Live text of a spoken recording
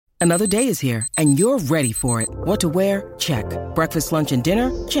Another day is here, and you're ready for it. What to wear? Check. Breakfast, lunch, and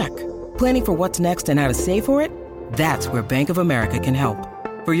dinner? Check. Planning for what's next and how to save for it? That's where Bank of America can help.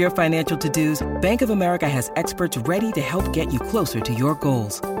 For your financial to-dos, Bank of America has experts ready to help get you closer to your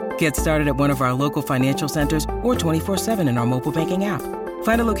goals. Get started at one of our local financial centers or 24/7 in our mobile banking app.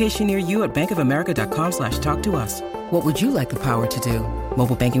 Find a location near you at bankofamerica.com/talktous. What would you like the power to do?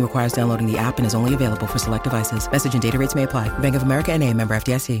 Mobile banking requires downloading the app and is only available for select devices. Message and data rates may apply. Bank of America N.A., member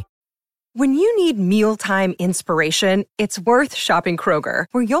FDIC. When you need mealtime inspiration, it's worth shopping Kroger,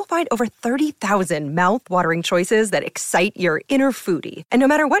 where you'll find over 30,000 mouth-watering choices that excite your inner foodie. And no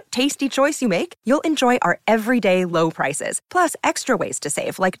matter what tasty choice you make, you'll enjoy our everyday low prices, plus extra ways to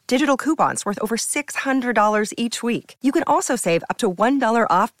save, like digital coupons worth over $600 each week. You can also save up to $1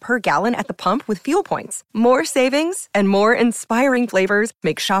 off per gallon at the pump with fuel points. More savings and more inspiring flavors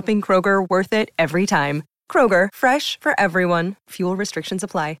make shopping Kroger worth it every time. Kroger, fresh for everyone. Fuel restrictions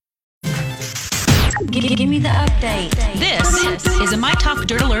apply. Give me the update. This is a My Talk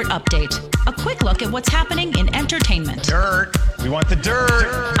Dirt Alert update. A quick look at what's happening in entertainment. Dirt. We want the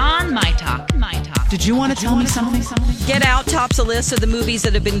dirt. On My Talk. Did you want to tell me something? Get Out tops a list of the movies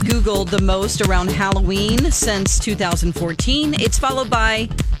that have been Googled the most around Halloween since 2014. It's followed by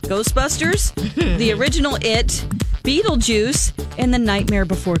Ghostbusters, the original It, Beetlejuice, and The Nightmare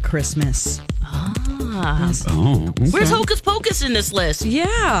Before Christmas. Yes. Oh, okay. Where's Hocus Pocus in this list?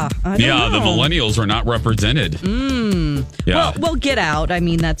 Yeah, I don't know. The millennials are not represented. Yeah. Well, Get Out. I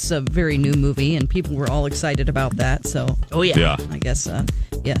mean, that's a very new movie, and people were all excited about that. So, Yeah. I guess,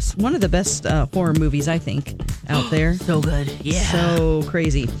 yes, one of the best horror movies, I think, out there. So good. Yeah. So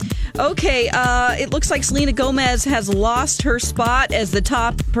crazy. Okay, it looks like Selena Gomez has lost her spot as the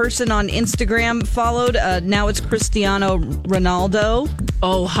top person on Instagram followed. Now it's Cristiano Ronaldo.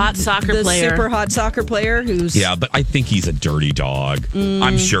 Oh, hot soccer player. The super hot soccer player who's... Yeah, but I think he's a dirty dog.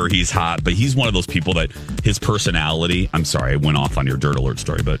 I'm sure he's hot, but he's one of those people that his personality... I'm sorry, I went off on your Dirt Alert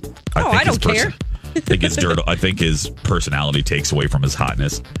story, but I don't care. I think his personality takes away from his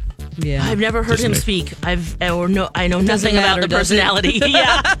hotness. Yeah. I've never heard him speak. I know nothing about matter, the personality.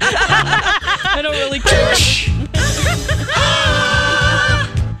 Yeah. I don't really care.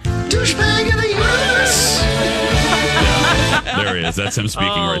 Douchebag of the universe. There he is. That's him speaking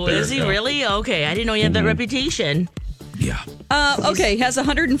right there. Is he Yeah. really? Okay, I didn't know he had that reputation. Yeah. Okay, has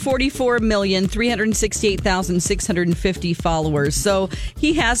 144,368,650 followers. So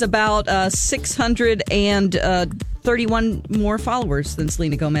he has about 631 more followers than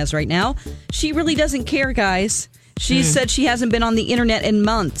Selena Gomez right now. She really doesn't care, guys. She said she hasn't been on the internet in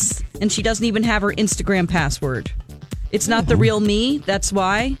months, and she doesn't even have her Instagram password. It's not the real me. That's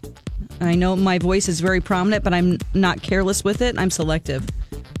why. I know my voice is very prominent, but I'm not careless with it. I'm selective.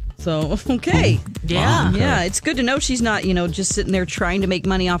 So, okay. Yeah. Okay. Yeah, it's good to know she's not, just sitting there trying to make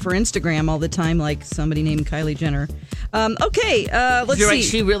money off her Instagram all the time like somebody named Kylie Jenner. Okay, let's You're see. right,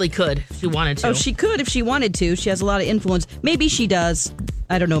 she really could if she wanted to. Oh, she could if she wanted to. She has a lot of influence. Maybe she does.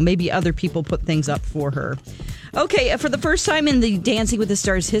 I don't know. Maybe other people put things up for her. Okay, for the first time in the Dancing with the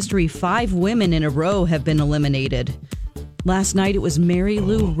Stars history, 5 women in a row have been eliminated. Last night, it was Mary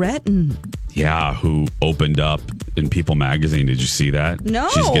Lou Retton. Yeah, who opened up in People magazine. Did you see that? No.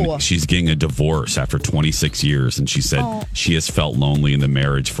 She's getting a divorce after 26 years, and she said she has felt lonely in the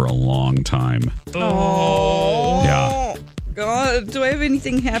marriage for a long time. Oh. Yeah. God, do I have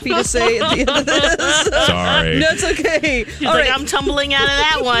anything happy to say at the end of this? Sorry. No, it's okay. She's like, I'm tumbling out of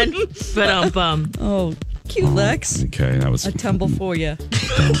that one. But Oh, cute, Lex. Okay, that was A tumble for you.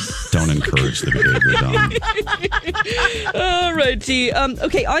 Don't encourage the behavior, Don. All righty.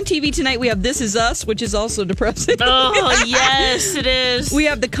 Okay, on TV tonight we have This Is Us, which is also depressing. Oh, yes, it is. We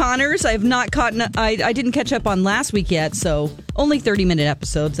have The Connors. I have not caught. I didn't catch up on last week yet, so only 30-minute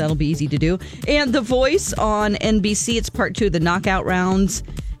episodes. That'll be easy to do. And The Voice on NBC. It's part 2 of the knockout rounds.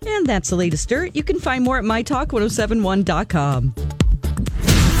 And that's the latest dirt. You can find more at mytalk1071.com.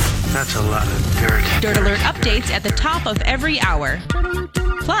 That's a lot of dirt. Dirt Alert updates at the top of every hour.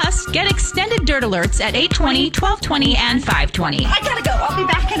 Plus, get extended Dirt Alerts at 8:20, 12:20, and 5:20. I gotta go. I'll be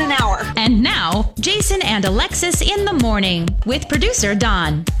back in an hour. And now, Jason and Alexis in the morning with producer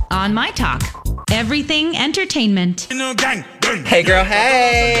Don on My Talk. Everything entertainment. Hey, girl,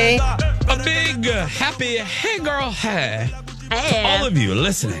 hey. A big, happy, hey, girl, hey. Hey. All of you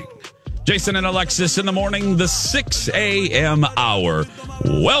listening. Jason and Alexis in the morning, the 6 a.m. hour.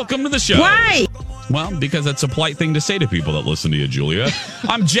 Welcome to the show. Why? Well, because that's a polite thing to say to people that listen to you, Julia.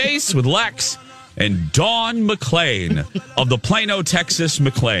 I'm Jace with Lex and Dawn McClain of the Plano, Texas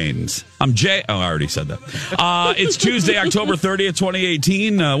McClains. I'm Jay. Oh, I already said that. It's Tuesday, October 30th,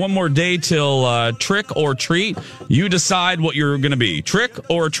 2018. One more day till trick or treat. You decide what you're going to be. Trick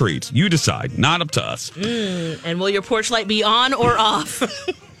or treat. You decide. Not up to us. And will your porch light be on or off?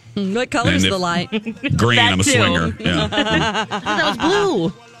 What color is the light? Green. I'm a too. swinger. Yeah. That was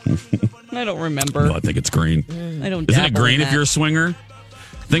blue. I don't remember. Well, I think it's green. I don't. Isn't it dabble green in if that. you're a swinger?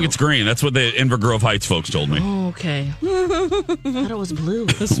 I think it's green. That's what the Inver Grove Heights folks told me. Oh, okay. I thought it was blue.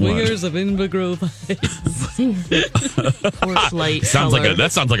 The swingers of Inver Grove. Porch light Sounds color.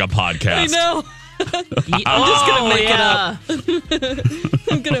 that sounds like a podcast. I know. I'm just gonna make it up.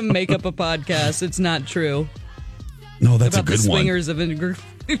 I'm gonna make up a podcast. It's not true. No, that's About a good the one. swingers of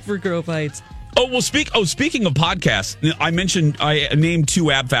Inver Grove Heights. Oh, well, speaking of podcasts, I named two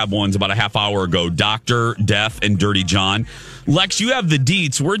AbFab ones about a half hour ago, Dr. Death and Dirty John. Lex, you have the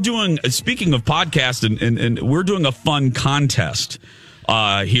deets. We're doing, speaking of podcasts, and we're doing a fun contest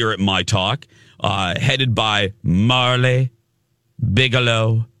here at My Talk, headed by Marley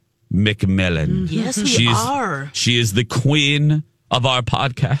Bigelow McMillan. Yes, we are. She is the queen of our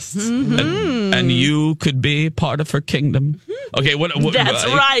podcasts, and you could be part of her kingdom. Okay, what That's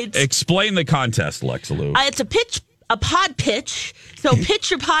right. Explain the contest, Lex Lou. It's a pod pitch. So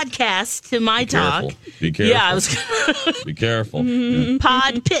pitch your podcast to My Talk. Be careful. Yeah, I was Be careful.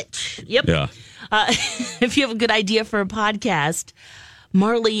 pod pitch. Yep. Yeah. If you have a good idea for a podcast,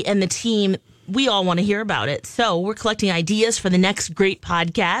 Marley and the team, we all want to hear about it. So we're collecting ideas for the next great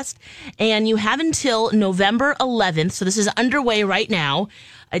podcast. And you have until November 11th. So this is underway right now.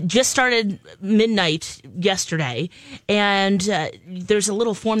 It just started midnight yesterday. And there's a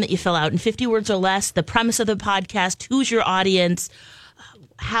little form that you fill out in 50 words or less. The premise of the podcast, who's your audience,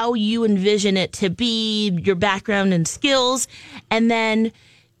 how you envision it to be, your background and skills. And then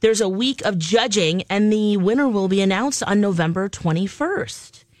there's a week of judging, and the winner will be announced on November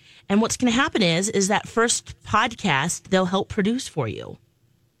 21st. And what's going to happen is that first podcast they'll help produce for you.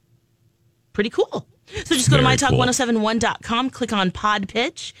 Pretty cool. So just go to mytalk1071.com, click on Pod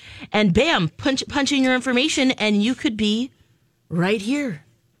Pitch, and bam, punch in your information, and you could be right here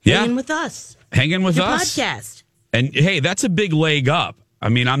hanging with us. Hanging with your us. Podcast. And hey, that's a big leg up. I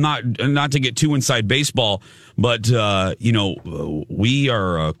mean, I'm not to get too inside baseball, but we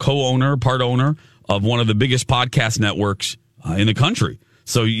are a co-owner, part owner of one of the biggest podcast networks in the country.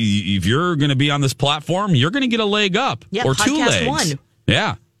 So if you're going to be on this platform, you're going to get a leg up, or two legs. One.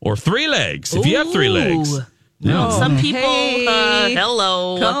 Yeah, or three legs if you have three legs. No, some people, hey.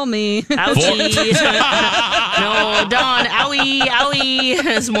 hello. Call me. Ouchie. No, Dawn, owie.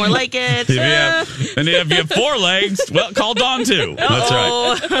 It's more like it. And if you have four legs, well, call Dawn too. That's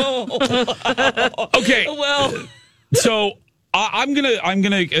right. Okay. Well, so I'm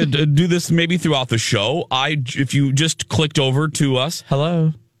gonna do this maybe throughout the show. If you just clicked over to us,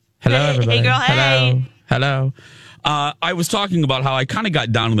 hello, everybody. Hey, girl, hey. Hello. I was talking about how I kind of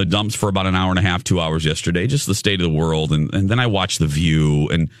got down in the dumps for about an hour and a half, 2 hours yesterday, just the state of the world. And then I watched The View,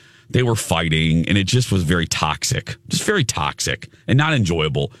 and they were fighting, and it just was very toxic and not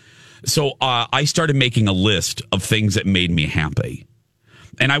enjoyable. So I started making a list of things that made me happy.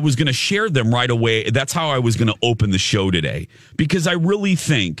 And I was going to share them right away. That's how I was going to open the show today, because I really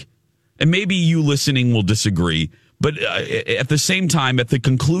think, and maybe you listening will disagree, but at the same time, at the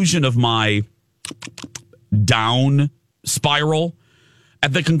conclusion of my down spiral,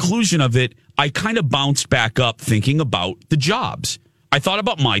 at the conclusion of it, I kind of bounced back up thinking about the jobs. I thought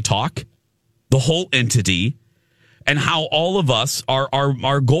about My Talk, the whole entity, and how all of us,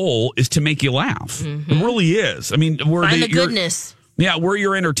 our goal is to make you laugh. It really is. I mean, Find the goodness. Yeah, we're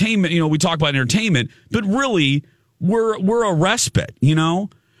your entertainment. We talk about entertainment, but really, we're a respite,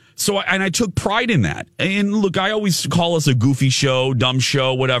 So, and I took pride in that. And look, I always call us a goofy show, dumb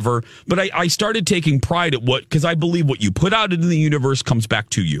show, whatever. But I started taking pride at because I believe what you put out into the universe comes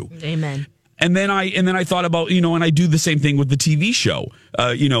back to you. Amen. And then I thought about, and I do the same thing with the TV show,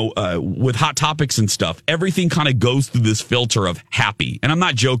 with Hot Topics and stuff. Everything kind of goes through this filter of happy. And I'm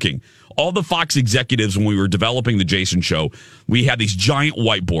not joking. All the Fox executives, when we were developing the Jason Show, we had these giant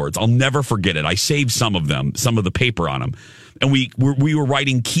whiteboards. I'll never forget it. I saved some of them, some of the paper on them. And we were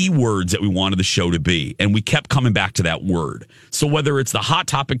writing keywords that we wanted the show to be. And we kept coming back to that word. So whether it's the Hot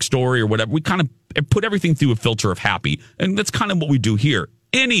Topic story or whatever, we kind of put everything through a filter of happy. And that's kind of what we do here.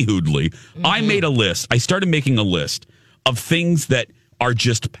 Anyhoodly, I made a list. I started making a list of things that are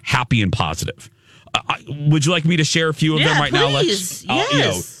just happy and positive. Would you like me to share a few of them right now, Lex?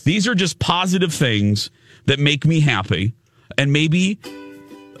 Yes. These are just positive things that make me happy, and maybe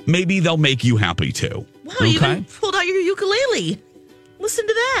they'll make you happy too. Wow, you even pulled out your ukulele. Listen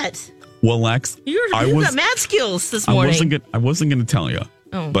to that. Well, Lex, You got math skills this morning. I wasn't going to tell you,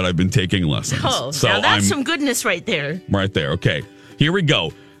 but I've been taking lessons. Oh, so now that's some goodness right there. Right there. Okay, here we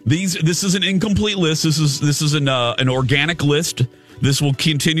go. This is an incomplete list. This is an organic list. This will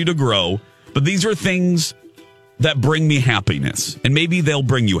continue to grow, but these are things that bring me happiness, and maybe they'll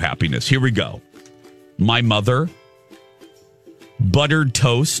bring you happiness. Here we go. My mother, buttered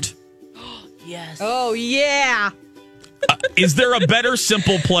toast. Yes. Oh, yeah. Is there a better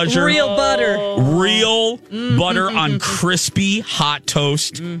simple pleasure? Real butter. Real butter on crispy hot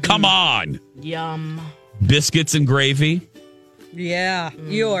toast. Come on. Yum. Biscuits and gravy. Yeah,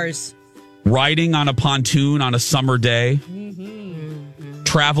 yours. Riding on a pontoon on a summer day.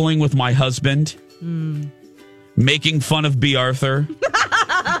 Traveling with my husband. Making fun of B. Arthur.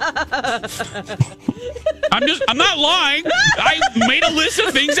 I'm not lying. I made a list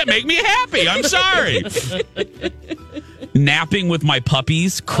of things that make me happy. I'm sorry. Napping with my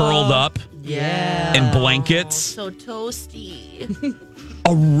puppies curled up in blankets. So toasty.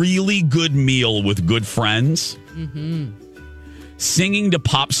 A really good meal with good friends. Singing to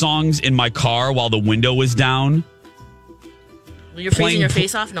pop songs in my car while the window is down. You're freezing your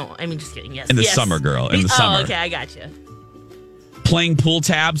face off? No, I mean, just kidding. Yes. In the summer, girl. In the summer. Oh, okay, I got you. Playing pool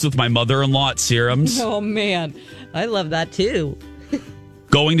tabs with my mother-in-law at Serums. Oh, man. I love that, too.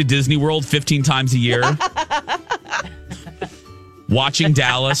 Going to Disney World 15 times a year. Watching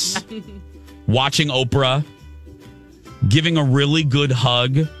Dallas. Watching Oprah. Giving a really good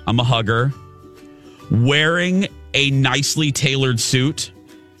hug. I'm a hugger. Wearing a nicely tailored suit.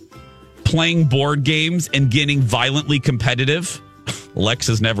 Playing board games and getting violently competitive. Lex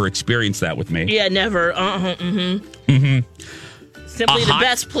has never experienced that with me. Yeah, never. Simply the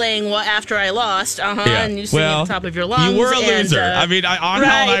best playing after I lost. Yeah. And you sing at the top of your lungs. You were a loser. I mean, Angel and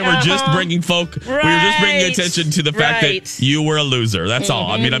I were just bringing we were just bringing attention to the fact that you were a loser. That's all.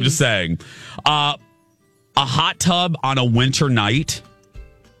 I mean, I'm just saying. A hot tub on a winter night.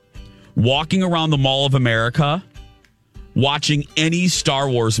 Walking around the Mall of America. Watching any Star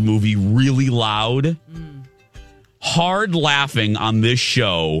Wars movie really loud. Hard laughing on this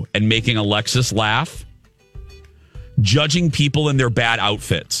show and making Alexis laugh. Judging people in their bad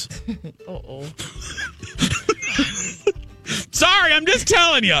outfits. Sorry, I'm just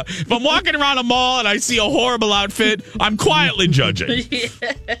telling you. If I'm walking around a mall and I see a horrible outfit, I'm quietly judging.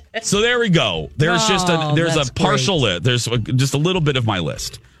 So there we go. There's there's a partial list. There's just a little bit of my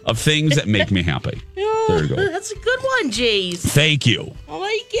list of things that make me happy. There you go. That's a good one, Jace. Thank you. I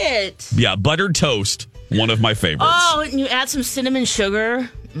like it. Yeah, buttered toast, one of my favorites. Oh, and you add some cinnamon sugar.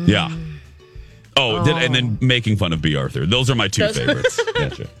 Yeah. And then making fun of B. Arthur. Those are my two favorites.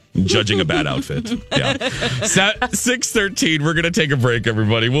 Gotcha. Judging a bad outfit. Yeah. 6:13. We're going to take a break,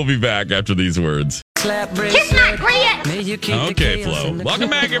 everybody. We'll be back after these words. Kiss my clit. Okay, Flo. Welcome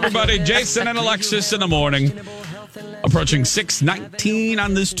back, everybody. Jason and Alexis in the morning. Approaching 6:19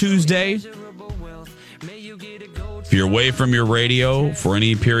 on this Tuesday. If you're away from your radio for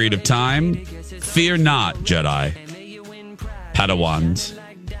any period of time, fear not, Jedi. Padawans.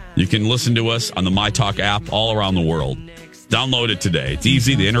 You can listen to us on the MyTalk app all around the world. Download it today. It's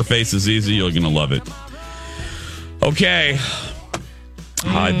easy. The interface is easy. You're going to love it. Okay.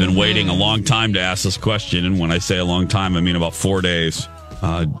 I've been waiting a long time to ask this question. And when I say a long time, I mean about 4 days.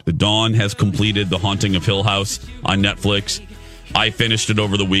 Dawn has completed The Haunting of Hill House on Netflix. I finished it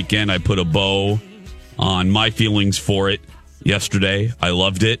over the weekend. I put a bow on my feelings for it yesterday. I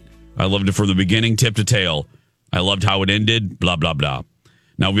loved it. I loved it from the beginning, tip to tail. I loved how it ended, blah, blah, blah.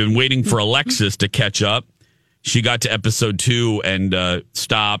 Now, we've been waiting for Alexis to catch up. She got to episode 2 and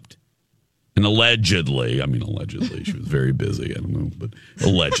stopped. And allegedly, she was very busy. I don't know, but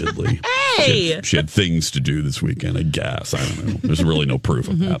allegedly. Hey! She had things to do this weekend, I guess. I don't know. There's really no proof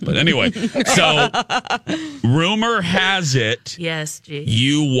of that. But anyway, so rumor has it. Yes, G.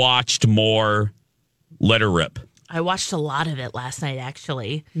 You watched more Let Her Rip. I watched a lot of it last night,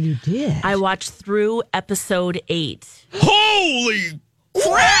 actually. You did? I watched through episode 8. Holy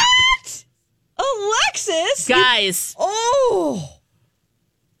crap! What? Alexis? Guys.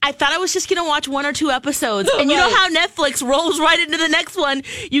 I thought I was just going to watch 1 or 2 episodes. And you know how Netflix rolls right into the next one?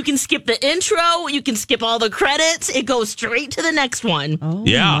 You can skip the intro. You can skip all the credits. It goes straight to the next one. Oh,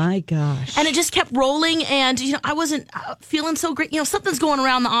 my gosh. And it just kept rolling. And, I wasn't feeling so great. Something's going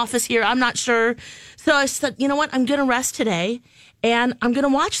around the office here. I'm not sure. So I said, you know what? I'm going to rest today. And I'm going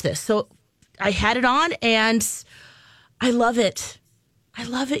to watch this. So I had it on. And I love it. I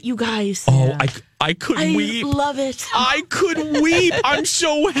love it, you guys. Oh, I could weep. I love it. I could weep. I'm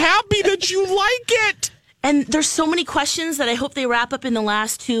so happy that you like it. And there's so many questions that I hope they wrap up in the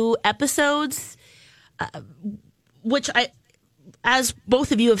last 2 episodes, which as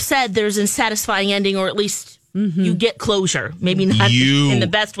both of you have said, there's a satisfying ending, or at least you get closure. Maybe not in the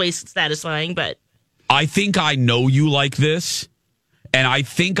best way satisfying, but I think I know you like this, and I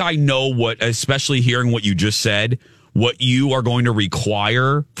think I know what, especially hearing what you just said, what you are going to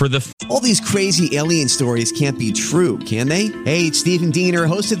require for the... All these crazy alien stories can't be true, can they? Hey, it's Stephen Diener,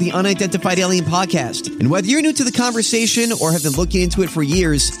 host of the Unidentified Alien Podcast. And whether you're new to the conversation or have been looking into it for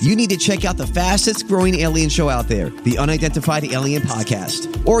years, you need to check out the fastest growing alien show out there, the Unidentified Alien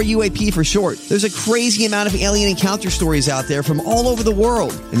Podcast, or UAP for short. There's a crazy amount of alien encounter stories out there from all over the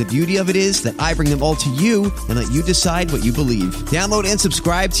world. And the beauty of it is that I bring them all to you and let you decide what you believe. Download and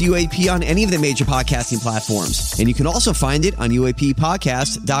subscribe to UAP on any of the major podcasting platforms. And you can also find it on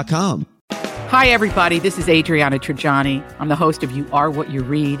UAPpodcast.com. Hi, everybody. This is Adriana Trajani. I'm the host of You Are What You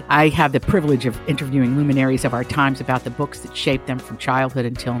Read. I have the privilege of interviewing luminaries of our times about the books that shaped them from childhood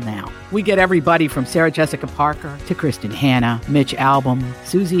until now. We get everybody from Sarah Jessica Parker to Kristen Hanna, Mitch Albom,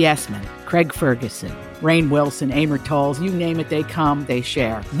 Susie Essman, Craig Ferguson, Rainn Wilson, Amor Tolls, you name it, they come, they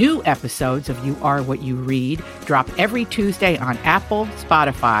share. New episodes of You Are What You Read drop every Tuesday on Apple,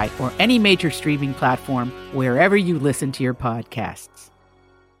 Spotify, or any major streaming platform wherever you listen to your podcasts.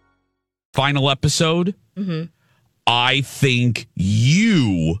 Final episode, I think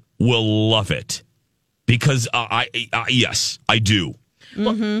you will love it because yes, I do.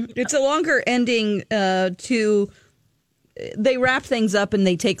 It's a longer ending they wrap things up and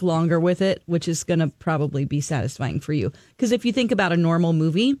they take longer with it, which is going to probably be satisfying for you. Because if you think about a normal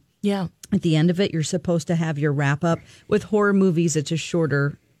movie, at the end of it, you're supposed to have your wrap up. With horror movies, it's a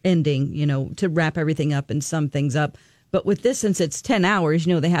shorter ending, to wrap everything up and sum things up. But with this, since it's 10 hours,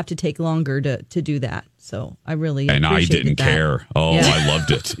 they have to take longer to do that. So I really and I didn't that. care. Oh, yeah. I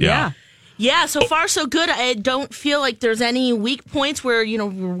loved it. Yeah. Yeah, so far so good. I don't feel like there's any weak points where,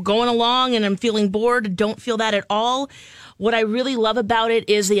 we're going along and I'm feeling bored. Don't feel that at all. What I really love about it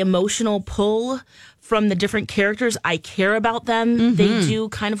is the emotional pull from the different characters. I care about them. They do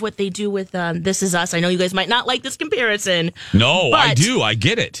kind of what they do with This Is Us. I know you guys might not like this comparison. No, I do. I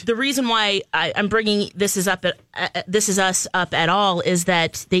get it. The reason why I'm bringing This Is Us up at all is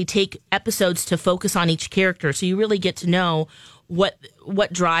that they take episodes to focus on each character. So you really get to know what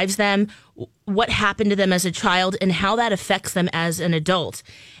drives them, what happened to them as a child, and how that affects them as an adult.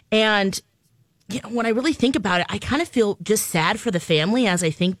 And when I really think about it, I kind of feel just sad for the family as I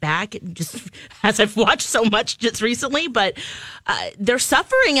think back, just as I've watched so much just recently. But they're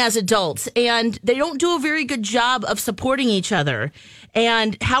suffering as adults, and they don't do a very good job of supporting each other.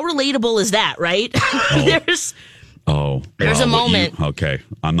 And how relatable is that, right? There's a moment. Okay,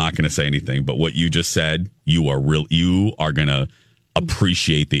 I'm not going to say anything, but what you just said, you are going to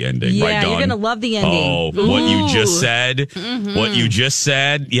appreciate the ending, right, Dawn? You're going to love the ending. What you just said. What you just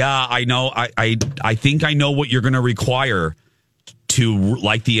said. Yeah, I know. I think I know what you're going to require to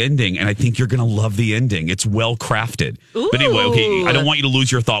like the ending, and I think you're going to love the ending. It's well crafted. But anyway, okay, I don't want you to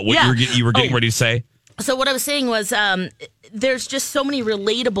lose your thought. What you were getting ready to say? So what I was saying was there's just so many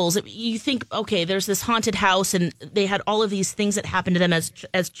relatables. You think, okay, there's this haunted house, and they had all of these things that happened to them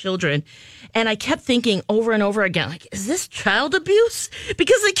as children. And I kept thinking over and over again, like, is this child abuse?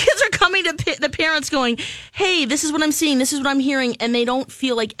 Because the kids are coming to the parents going, hey, this is what I'm seeing, this is what I'm hearing, and they don't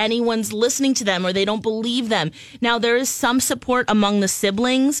feel like anyone's listening to them or they don't believe them. Now, there is some support among the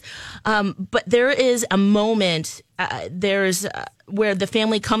siblings, but there is a moment, where the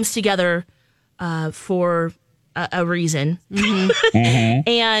family comes together for a reason.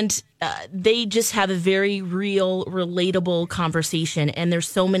 And they just have a very real, relatable conversation. And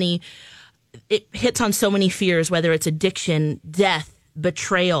there's it hits on so many fears, whether it's addiction, death,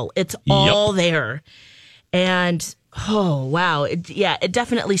 betrayal. It's all there. And oh, wow. It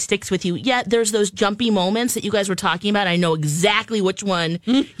definitely sticks with you. Yeah, there's those jumpy moments that you guys were talking about. I know exactly which one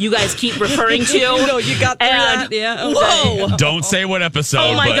you guys keep referring to. You got through that. Yeah. Okay. Whoa. Don't say what episode.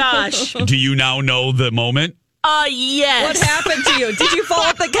 Oh, my gosh. Do you now know the moment? Yes. What happened to you? Did you fall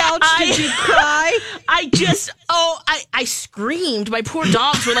off the couch? Did you cry? I screamed. My poor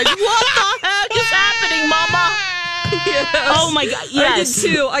dogs were like, what the heck is happening, Mama? Yes. Oh my God! Yes, I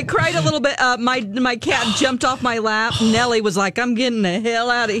did too. I cried a little bit. My cat jumped off my lap. Nellie was like, "I'm getting the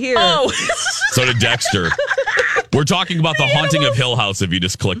hell out of here." Oh, so did Dexter. We're talking about the Haunting of Hill House. If you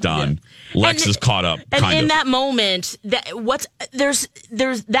just clicked on, Lex is caught up. And in that moment, there's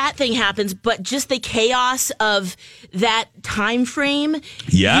that thing happens, but just the chaos of that time frame.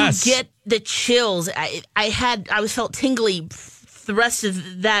 Yes, you get the chills. I felt tingly the rest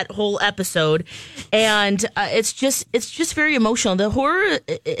of that whole episode, and it's just very emotional. The horror,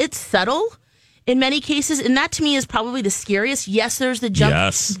 it's subtle in many cases, and that to me is probably the scariest. Yes, there's the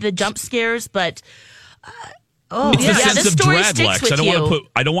jump scares, but Oh, it's the sense this of story dread, sticks Lex. with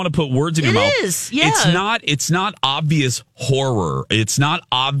I don't want to put words in your mouth. It is, yeah. It's not obvious horror. It's not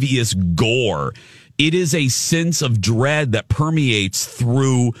obvious gore. It is a sense of dread that permeates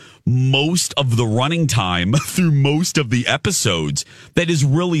through most of the running time, through most of the episodes. That is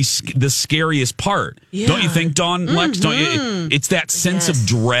really the scariest part. Yeah. Don't you think, Dawn, Lex? Don't you? It's that sense of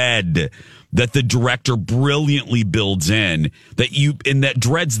dread that the director brilliantly builds in, that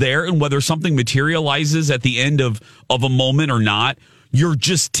dread's there, and whether something materializes at the end of a moment or not, you're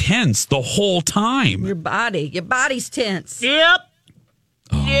just tense the whole time. Your body's tense. Yep.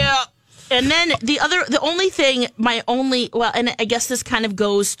 Oh. Yep. And then the only thing, and I guess this kind of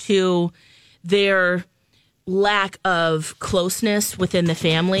goes to their lack of closeness within the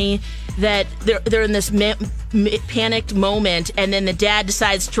family, that they're in this panicked moment, and then the dad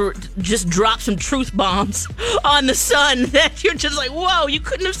decides to just drop some truth bombs on the son that you're just like, whoa, you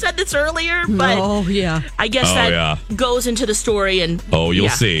couldn't have said this earlier. But I guess goes into the story, and you'll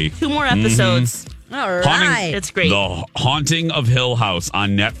see 2 more episodes. All right. It's great. The Haunting of Hill House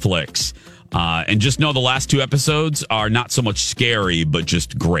on Netflix. And just know the last 2 episodes are not so much scary, but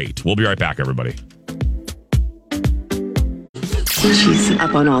just great. We'll be right back, everybody. She's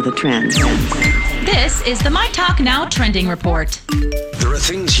up on all the trends. This is the My Talk Now trending report. There are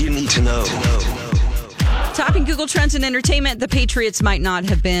things you need to know. Topping Google Trends and Entertainment, the Patriots might not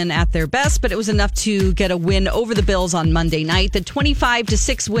have been at their best, but it was enough to get a win over the Bills on Monday night. The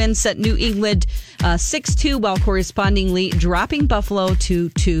 25-6 win set New England 6-2, while correspondingly dropping Buffalo to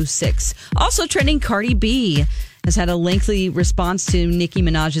 2-6. Also trending, Cardi B has had a lengthy response to Nicki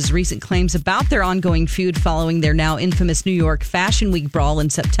Minaj's recent claims about their ongoing feud following their now infamous New York Fashion Week brawl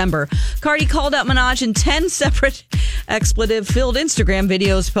in September. Cardi called out Minaj in 10 separate expletive-filled Instagram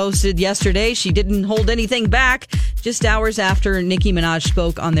videos posted yesterday. She didn't hold anything back, just hours after Nicki Minaj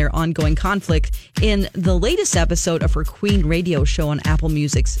spoke on their ongoing conflict in the latest episode of her Queen radio show on Apple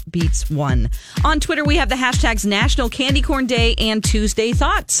Music's Beats One. On Twitter, we have the hashtags National Candy Corn Day and Tuesday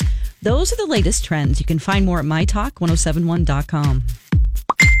Thoughts. Those are the latest trends. You can find more at mytalk1071.com.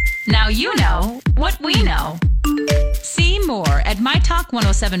 Now you know what we know. See more at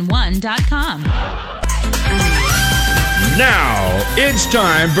mytalk1071.com. Now it's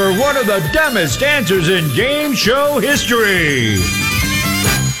time for one of the dumbest answers in game show history.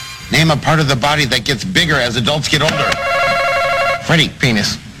 Name a part of the body that gets bigger as adults get older. Freddie,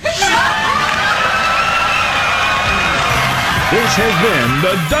 penis. This has been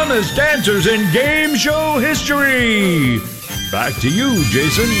the dumbest answers in game show history. Back to you,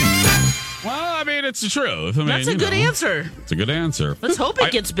 Jason. Well, I mean, it's the truth. That's a good answer. It's a good answer. Let's hope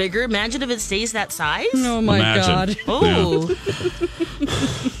it gets bigger. Imagine if it stays that size. Oh, my God. Oh.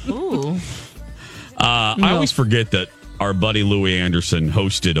 Ooh. I always forget that our buddy Louis Anderson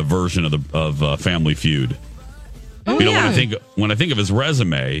hosted a version of Family Feud. When I think of his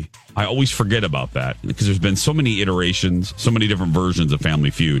resume, I always forget about that because there's been so many iterations, so many different versions of Family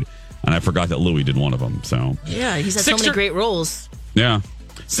Feud, and I forgot that Louis did one of them. So yeah, he's had so many great roles. Yeah.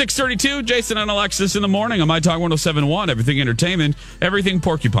 6:32, Jason and Alexis in the morning on My Talk 107.1, everything entertainment, everything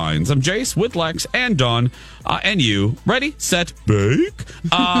porcupines. I'm Jace with Lex and Dawn, and you. Ready, set, bake.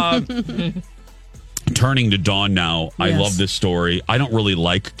 Turning to Dawn now. Yes. I love this story. I don't really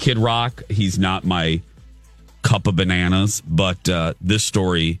like Kid Rock. He's not my cup of bananas, but this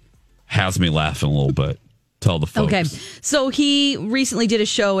story has me laughing a little bit. Tell the folks. Okay, so he recently did a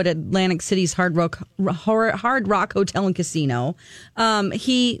show at Atlantic City's Hard Rock Hotel and Casino.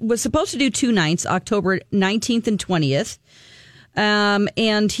 He was supposed to do 2 nights, October 19th and 20th,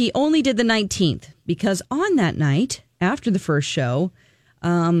 and he only did the 19th because on that night, after the first show,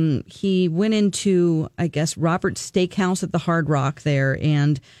 he went into, I guess, Robert's Steakhouse at the Hard Rock there,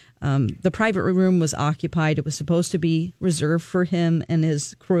 and the private room was occupied. It was supposed to be reserved for him and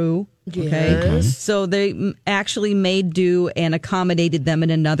his crew. Okay. Yes. So they actually made do and accommodated them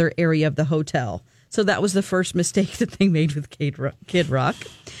in another area of the hotel. So that was the first mistake that they made with Kid Rock. Okay.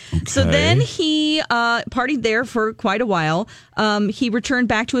 So then he partied there for quite a while. He returned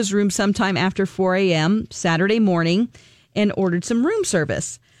back to his room sometime after 4 a.m. Saturday morning and ordered some room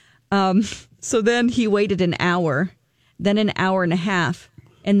service. So then he waited an hour, then an hour and a half,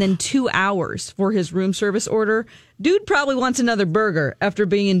 and then 2 hours for his room service order. Dude probably wants another burger after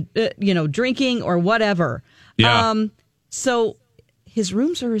being, drinking or whatever. Yeah. So his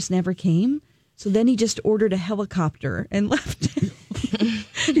room service never came. So then he just ordered a helicopter and left him.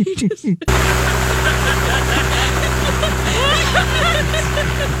 He just...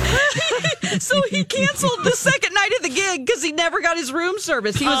 So he canceled the second night of the gig because he never got his room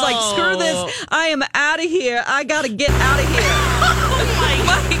service. He was like, screw this. I am out of here. I got to get out of here. Oh, my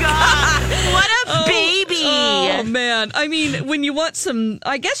God. What a baby. Oh, man. I mean, when you want some,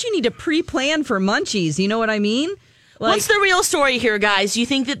 I guess you need to pre-plan for munchies. You know what I mean? What's the real story here, guys? Do you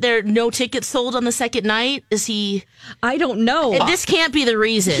think that there are no tickets sold on the second night? Is he? I don't know. This can't be the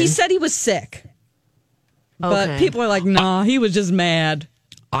reason. He said he was sick. But people are like, nah, he was just mad.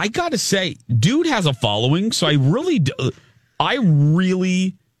 I gotta say, dude has a following, so I really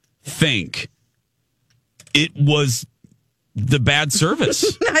think it was the bad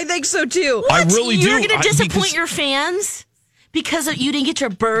service. I think so too. I really do. You're going to disappoint your fans because you didn't get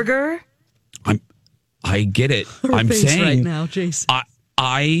your burger? I get it. Her I'm face saying right now, Jason.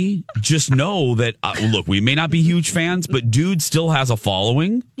 I just know that look, we may not be huge fans, but dude still has a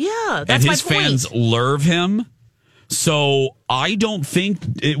following. Yeah, that's and my his point. fans love him. So I don't think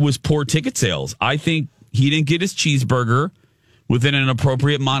it was poor ticket sales. I think he didn't get his cheeseburger within an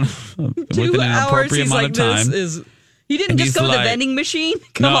appropriate amount of time. He didn't just go to the vending machine?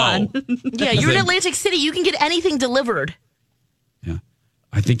 Come on. Yeah, you're in Atlantic City. You can get anything delivered. Yeah.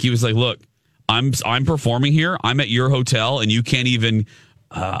 I think he was like, look, I'm performing here. I'm at your hotel, and you can't even.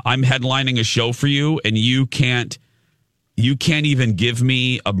 I'm headlining a show for you, and you can't even give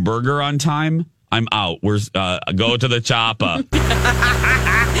me a burger on time. I'm out. Where's go to the choppa.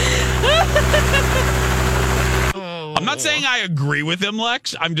 I'm not saying I agree with him,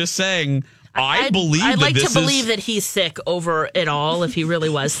 Lex. I'm just saying I'd like to believe that he's sick over it all. If he really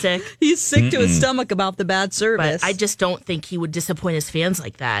was sick, he's sick to his stomach about the bad service. But I just don't think he would disappoint his fans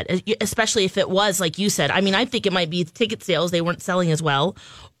like that, especially if it was like you said. I mean, I think it might be ticket sales; they weren't selling as well,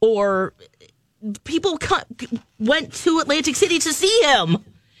 or people went to Atlantic City to see him,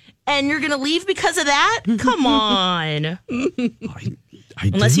 and you're going to leave because of that? Come on,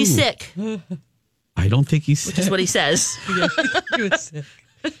 unless he's sick. I don't think he's sick. Which is what he says. He was sick.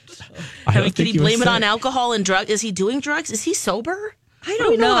 Can he blame it on alcohol and drugs? Is he doing drugs? Is he sober? I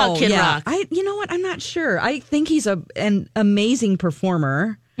don't know about Kid Rock. You know what? I'm not sure. I think he's an amazing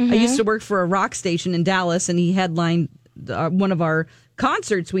performer. I used to work for a rock station in Dallas, and he headlined one of our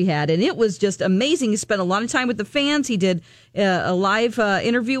concerts we had, and it was just amazing. He spent a lot of time with the fans. He did a live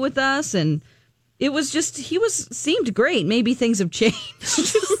interview with us, and it was just seemed great. Maybe things have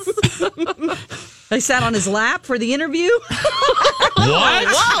changed. I sat on his lap for the interview. What?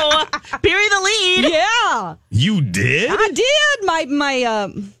 Whoa! Bury the lead. Yeah. You did? I did.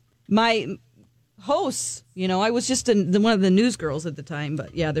 My hosts, I was just one of the news girls at the time,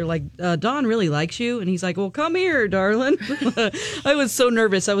 but yeah, they're like, Don really likes you. And he's like, well, come here, darling. I was so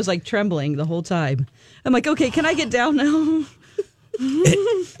nervous. I was like trembling the whole time. I'm like, okay, can I get down now?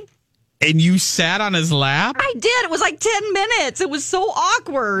 And you sat on his lap? I did. It was like 10 minutes. It was so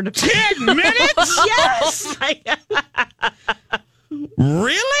awkward. 10 minutes? Yes.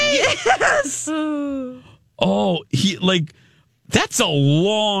 Really? Yes. Oh, that's a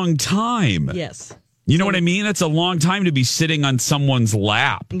long time. Yes. You know what I mean? That's a long time to be sitting on someone's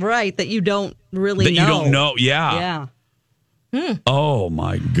lap. Right, that you don't really know. That you don't know, yeah. Yeah. Oh,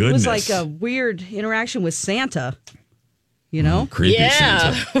 my goodness. It was like a weird interaction with Santa. Creepy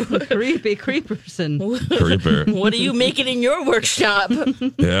Santa. Creepy creeperson. Creeper. What are you making in your workshop?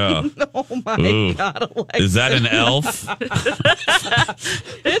 Yeah. Oh my God, Alexa. Is that an elf?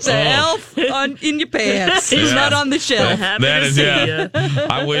 It's an elf in your pants. He's not on the shelf. That is, yeah.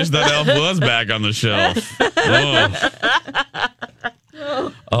 I wish that elf was back on the shelf.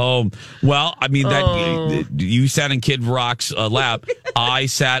 Well, I mean, you sat in Kid Rock's lap. I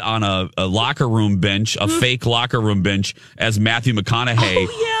sat on a locker room bench, a fake locker room bench, as Matthew McConaughey.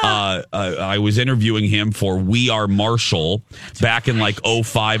 I was interviewing him for We Are Marshall back in like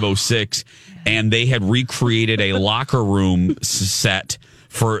 05, 06, and they had recreated a locker room set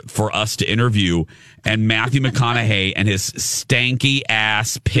for us to interview. And Matthew McConaughey and his stanky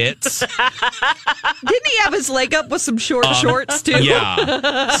ass pits. Didn't he have his leg up with some short shorts too?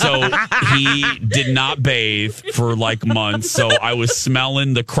 Yeah. So he did not bathe for like months. So I was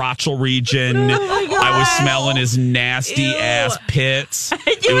smelling the crotchal region. I was smelling his nasty ass pits.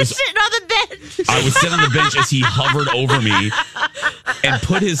 You were sitting on the bench. I was sitting on the bench as he hovered over me and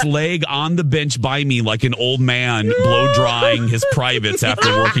put his leg on the bench by me like an old man blow drying his privates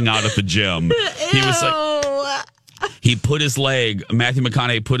after working out at the gym. He was like, he put his leg, Matthew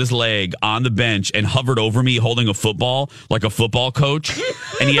McConaughey put his leg on the bench and hovered over me holding a football, like a football coach.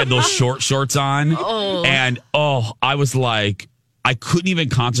 And he had those short shorts on. And I was like, I couldn't even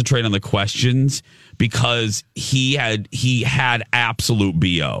concentrate on the questions because he had absolute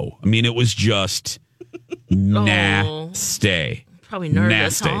BO. I mean, it was just nasty. Probably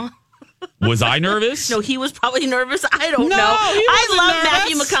nervous, nasty. huh? Was I nervous? No, he was probably nervous. I don't No, know. he I love wasn't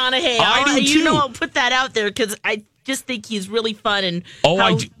Matthew nervous. McConaughey. I do, You too. know, I'll put that out there because I just think he's really fun. And Oh, how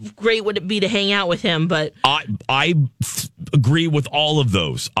I do. great would it be to hang out with him? But I agree with all of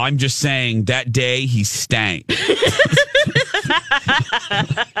those. I'm just saying that day he stank.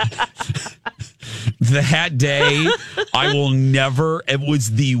 That day, I will never. It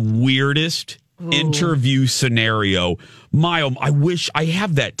was the weirdest interview scenario. I wish I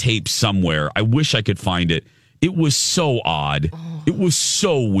have that tape somewhere. I wish I could find it. It was so odd. It was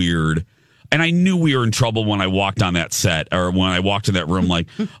so weird. And I knew we were in trouble when I walked on that set or when I walked in that room. Like,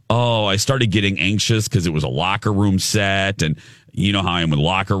 I started getting anxious because it was a locker room set. And you know how I am with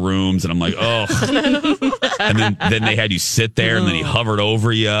locker rooms. And I'm like, and then they had you sit there and then he hovered over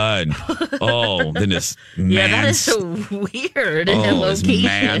you. And then this man. yeah, that is so weird. His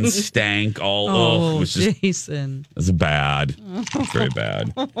man stank all. It was just, Jason. it was bad. It was very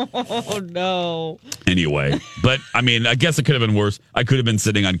bad. Oh, no. Anyway, but I mean, I guess it could have been worse. I could have been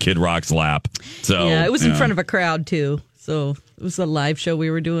sitting on Kid Rock's lap. So Yeah, it was in front of a crowd, too. So it was a live show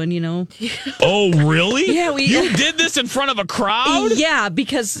we were doing, Oh, really? Yeah, you did this in front of a crowd? Yeah,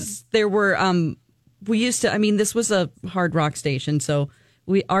 because there were, we used to, this was a hard rock station, so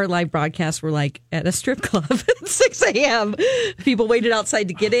our live broadcasts were like at a strip club at 6 a.m. People waited outside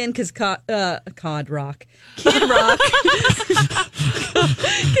to get in because Kid Rock.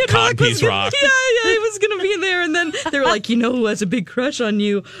 Codpiece Rock. Yeah, he was going to be there. And then they were like, who has a big crush on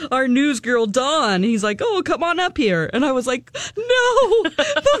you? Our news girl, Dawn. And he's like, come on up here. And I was like, no,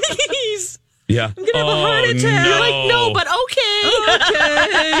 please. Yeah. I'm going to have a heart attack. No. You're like, no, but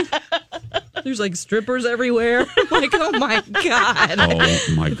okay. There's like strippers everywhere. I'm like, oh my God. Oh,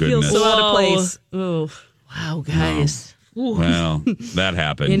 my It feels goodness. so out of place. Oh. Wow, guys. Well, that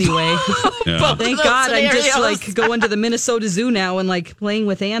happened. Anyway, Yeah. thank God I'm just scenarios. like going to the Minnesota Zoo now and like playing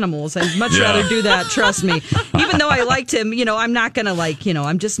with animals. I'd much rather do that, trust me. Even though I liked him, I'm not going to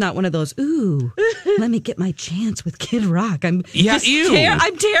I'm just not one of those, ooh, let me get my chance with Kid Rock. I'm just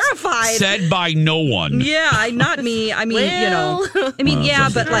I'm terrified. Said by no one. Yeah, not me. I mean, Well,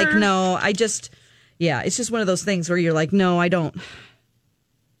 but like, no, it's just one of those things where you're like, no, I'm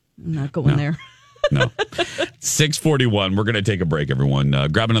not going there. No. 6:41. We're going to take a break, everyone.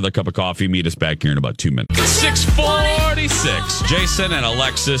 Grab another cup of coffee. Meet us back here in about 2 minutes. 6:46. Jason and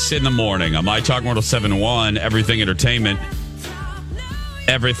Alexis in the morning on My Talk 107.1. Everything Entertainment.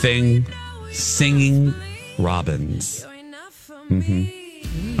 Everything Singing Robins. I'm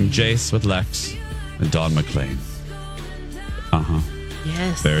Jace with Lex and Dawn McClain.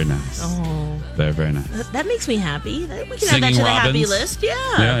 Yes. Very nice. Oh. Very, very nice. That makes me happy. We can Singing add that to the Robins. happy list.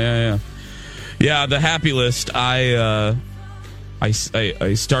 Yeah. Yeah. Yeah, the happy list. I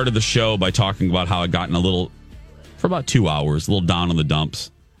started the show by talking about how I gotten for about 2 hours, a little down in the dumps.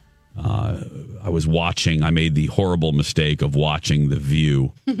 I made the horrible mistake of watching The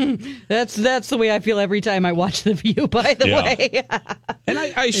View. That's the way I feel every time I watch The View, by the way. And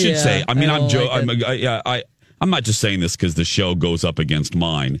I should say, I'm not just saying this because the show goes up against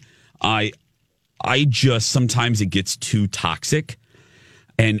mine. I just, sometimes it gets too toxic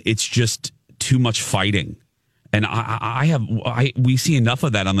and it's just too much fighting. And we see enough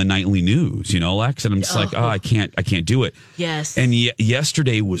of that on the nightly news, Lex, and I'm just like, I can't do it. Yes. And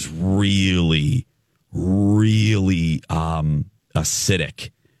yesterday was really, really acidic.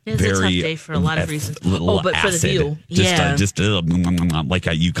 It's a tough day for a lot of reasons. But acid. for The View.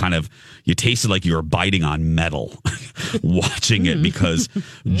 You tasted like you were biting on metal watching it because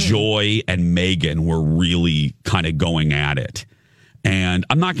Joy and Megan were really kind of going at it. And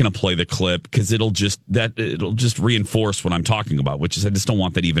I'm not going to play the clip because it'll just reinforce what I'm talking about, which is I just don't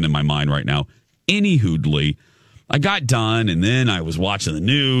want that even in my mind right now. Anywhoodly, I got done and then I was watching the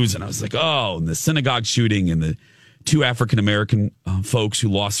news and I was like, and the synagogue shooting and the 2 African-American folks who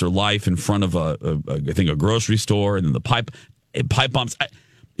lost their life in front of I think a grocery store, and then the pipe bombs.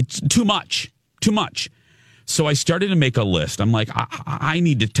 It's too much. So I started to make a list. I'm like, I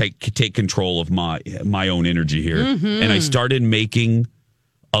need to take control of my own energy here. And I started making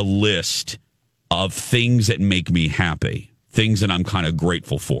a list of things that make me happy, things that I'm kind of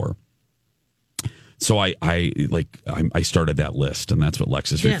grateful for. So I started that list, and that's what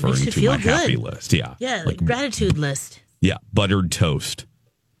Lex is referring to, my happy list. Yeah. Yeah, like gratitude list. Yeah, buttered toast.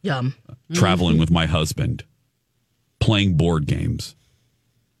 Yum. Traveling with my husband. Playing board games.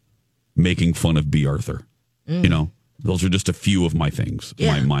 Making fun of B. Arthur. Those are just a few of my things,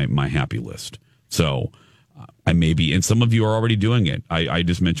 my happy list. So I and some of you are already doing it. I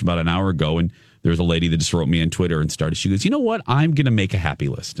just mentioned about an hour ago, and there's a lady that just wrote me on Twitter and she goes, you know what? I'm going to make a happy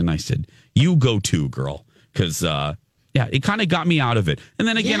list. And I said, you go too, girl. Because Yeah, it kind of got me out of it. And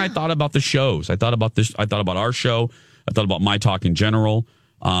then again, I thought about the shows. I thought about this. I thought about our show. I thought about My Talk in general.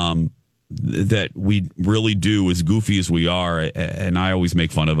 That we really do, as goofy as we are, and I always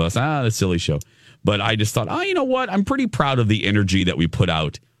make fun of us. The silly show. But I just thought, you know what? I'm pretty proud of the energy that we put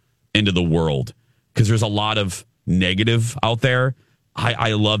out into the world, because there's a lot of negative out there.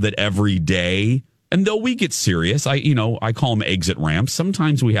 I love that every day. And though we get serious, I call them exit ramps.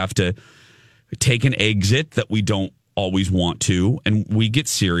 Sometimes we have to take an exit that we don't always want to, and we get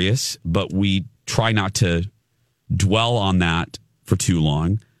serious, but we try not to dwell on that for too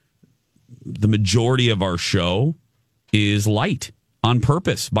long. The majority of our show is light on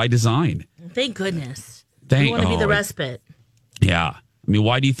purpose, by design. Thank goodness. We want to be the respite. Yeah. I mean,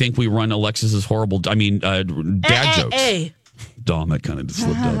 why do you think we run Alexis's horrible, dad jokes? Dawn, that kind of just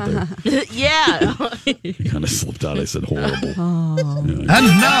slipped out there. Yeah. You kind of slipped out. I said horrible. And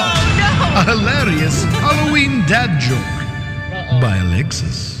now, a hilarious Halloween dad joke by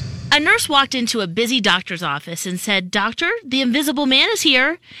Alexis. A nurse walked into a busy doctor's office and said, "Doctor, the invisible man is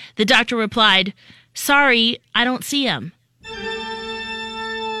here." The doctor replied, "Sorry, I don't see him."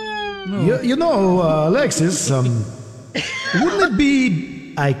 You know, Alexis, wouldn't it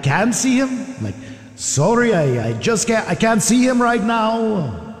be I can see him? Like, sorry, I can't see him right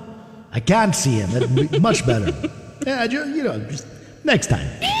now. I can't see him. That'd be much better. Yeah, just next time.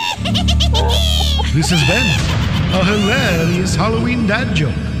 This has been a hilarious Halloween dad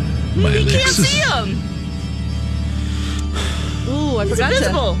joke. You can't see him. Ooh, I forgot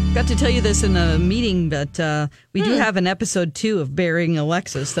to tell you this in a meeting, but we do have an episode 2 of Burying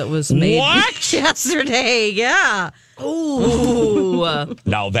Alexis that was made yesterday. Yeah. Ooh.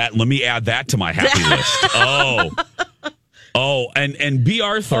 Now let me add that to my happy list. And B.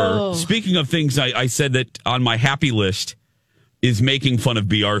 Arthur, speaking of things I said that on my happy list is making fun of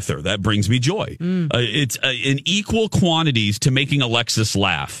B. Arthur. That brings me joy. It's in equal quantities to making Alexis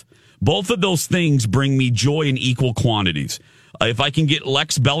laugh. Both of those things bring me joy in equal quantities. If I can get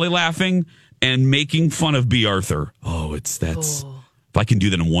Lex belly laughing and making fun of B. Arthur, if I can do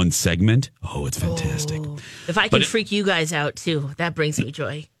that in one segment, it's fantastic. If I can freak you guys out too, that brings me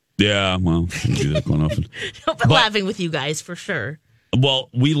joy. Yeah, well, you do that quite often. But laughing with you guys for sure. Well,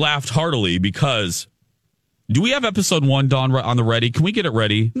 we laughed heartily because. Do we have episode 1, Dawn, on the ready? Can we get it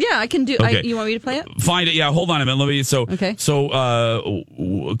ready? Yeah, I can do. Okay. You want me to play it? Find it. Yeah, hold on a minute. Okay. So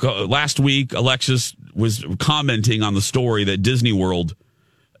last week, Alexis was commenting on the story that Disney World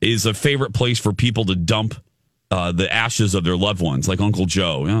is a favorite place for people to dump the ashes of their loved ones, like Uncle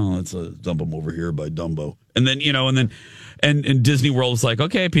Joe. Let's dump them over here by Dumbo. And then, and Disney World was like,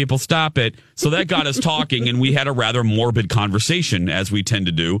 okay, people, stop it. So that got us talking, and we had a rather morbid conversation, as we tend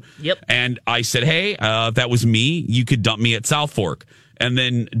to do. Yep. And I said, hey, if that was me, you could dump me at South Fork. And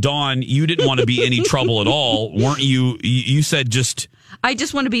then, Dawn, you didn't want to be any trouble at all, weren't you? You said just... I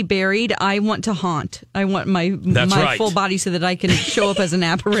just want to be buried. I want to haunt. I want my full body so that I can show up as an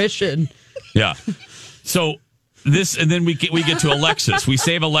apparition. Yeah. So... and then we get to Alexis. We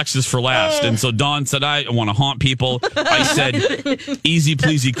save Alexis for last. And so Dawn said, I want to haunt people. I said, easy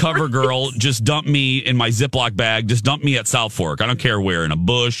pleasy cover girl, just dump me in my Ziploc bag. Just dump me at South Fork. I don't care where, in a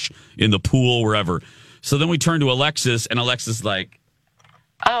bush, in the pool, wherever. So then we turn to Alexis, and Alexis is like,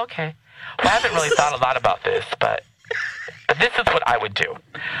 oh, okay. Well, I haven't really thought a lot about this, but this is what I would do.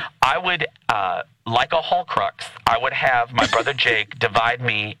 I would, like a Horcrux, I would have my brother Jake divide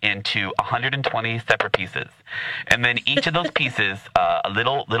me into 120 separate pieces. And then each of those pieces, a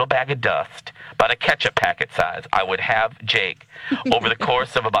little bag of dust, about a ketchup packet size. I would have Jake, over the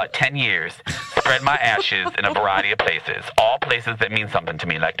course of about 10 years, spread my ashes in a variety of places. All places that mean something to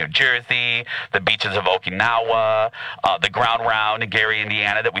me, like New Jersey, the beaches of Okinawa, the ground round in Gary,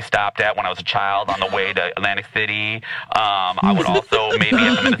 Indiana that we stopped at when I was a child on the way to Atlantic City. I would also maybe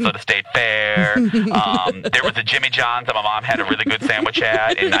at the Minnesota State Fair. There was a Jimmy John's that my mom had a really good sandwich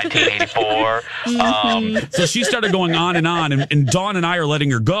at in 1984. So she started going on, and Dawn and I are letting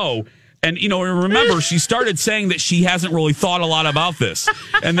her go. And, remember, she started saying that she hasn't really thought a lot about this.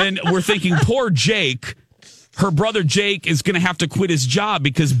 And then we're thinking, poor Jake, her brother Jake is going to have to quit his job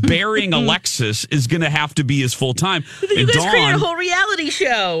because burying Alexis is going to have to be his full time. You guys created a whole reality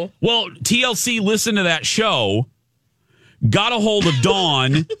show. Well, TLC listened to that show, got a hold of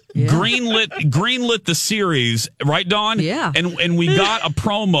Dawn, greenlit the series, right, Dawn? Yeah. And we got a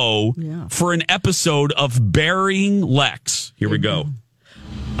promo for an episode of Burying Lex. Here we go.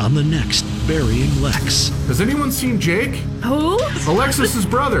 On the next Burying Lex. Has anyone seen Jake? Who? Alexis's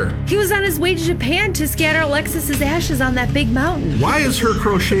brother. He was on his way to Japan to scatter Alexis's ashes on that big mountain. Why is her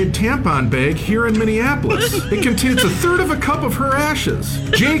crocheted tampon bag here in Minneapolis? It contains 1/3 of a cup of her ashes.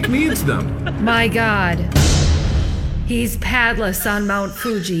 Jake needs them. My God. He's padless on Mount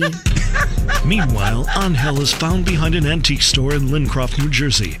Fuji. Meanwhile, Angel is found behind an antique store in Lincroft, New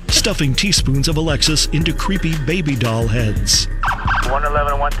Jersey, stuffing teaspoons of Alexis into creepy baby doll heads.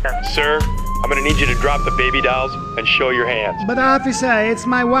 111 and 110. Sir, I'm going to need you to drop the baby dolls and show your hands. But officer, it's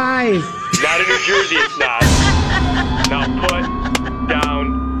my wife. Not in New Jersey, it's not. Now put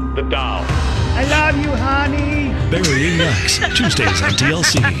down the doll. I love you, honey. Burying Lex, Tuesdays on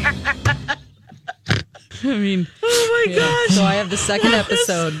TLC. I mean, oh my gosh. So I have the second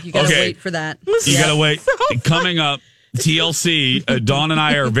episode. You gotta wait for that. You gotta wait. Coming up, TLC. Dawn and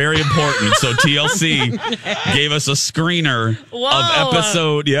I are very important. So TLC gave us a screener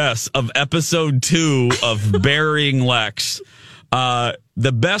of episode 2 of Burying Lex.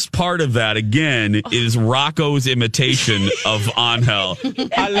 The best part of that, again, is Rocco's imitation of Angel.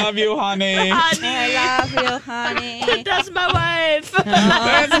 I love you, honey. I love you, honey. That's my wife.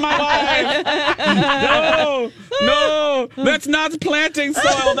 That's my wife. No, that's not planting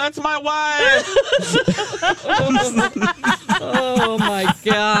soil. That's my wife. Oh my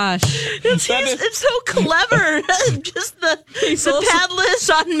gosh. It's so clever. Just the padless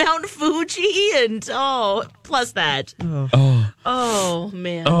on Mount Fuji and plus that. Oh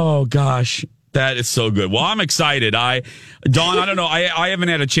man. Oh gosh. That is so good. Well, I'm excited. Dawn, I don't know. I haven't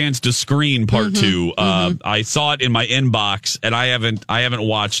had a chance to screen part 2. I saw it in my inbox, and I haven't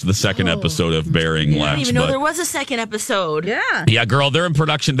watched the second episode of Burying Lex. I didn't even know there was a second episode. Yeah, girl, they're in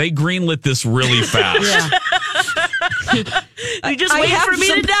production. They greenlit this really fast. You just wait for me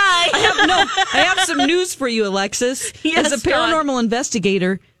to die. I have some news for you, Alexis. Yes, as a paranormal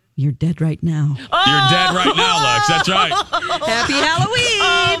investigator, you're dead right now. You're dead right now, Lex. That's right. Happy Halloween.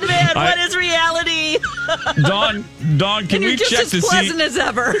 Oh, man. What is reality? Dawn, can we check to see? Just as pleasant as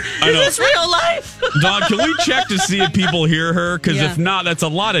ever. Is this real life? Dawn, can we check to see if people hear her? Because if not, that's a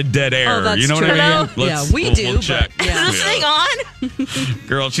lot of dead air. That's you know true. what I mean? We do. We'll check. Is this thing on?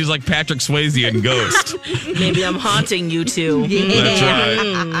 Girl, she's like Patrick Swayze in Ghost. Maybe I'm haunting you two. That's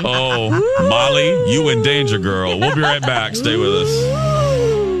right. Oh, Molly, you in danger, girl. We'll be right back. Stay with us.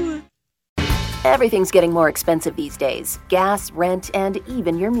 Everything's getting more expensive these days. Gas, rent, and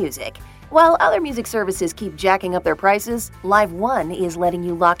even your music. While other music services keep jacking up their prices, Live One is letting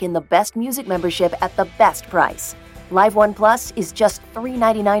you lock in the best music membership at the best price. Live One Plus is just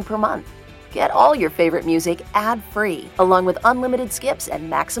 $3.99 per month. Get all your favorite music ad-free, along with unlimited skips and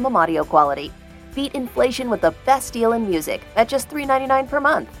maximum audio quality. Beat inflation with the best deal in music at just $3.99 per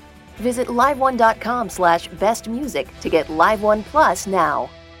month. Visit liveone.com/bestmusic to get Live One Plus now.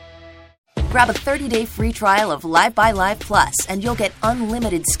 Grab a 30-day free trial of Live by Live Plus, and you'll get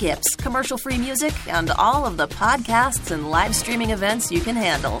unlimited skips, commercial-free music, and all of the podcasts and live streaming events you can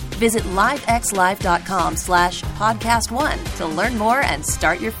handle. Visit livexlive.com/podcast1 to learn more and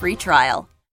start your free trial.